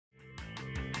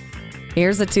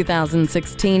Here's a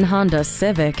 2016 Honda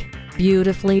Civic.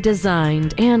 Beautifully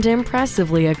designed and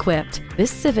impressively equipped, this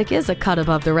Civic is a cut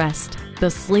above the rest. The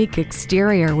sleek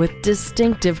exterior with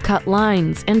distinctive cut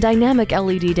lines and dynamic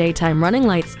LED daytime running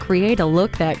lights create a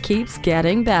look that keeps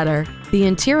getting better. The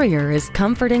interior is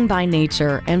comforting by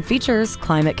nature and features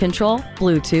climate control,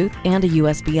 Bluetooth, and a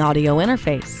USB audio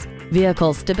interface.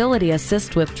 Vehicle stability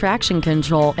assist with traction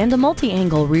control and a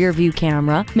multi-angle rear view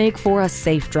camera make for a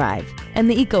safe drive, and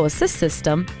the Eco Assist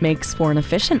system makes for an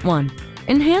efficient one.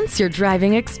 Enhance your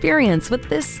driving experience with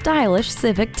this stylish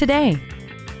Civic today.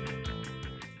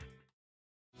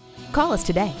 Call us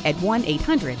today at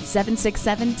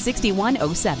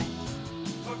 1-800-767-6107.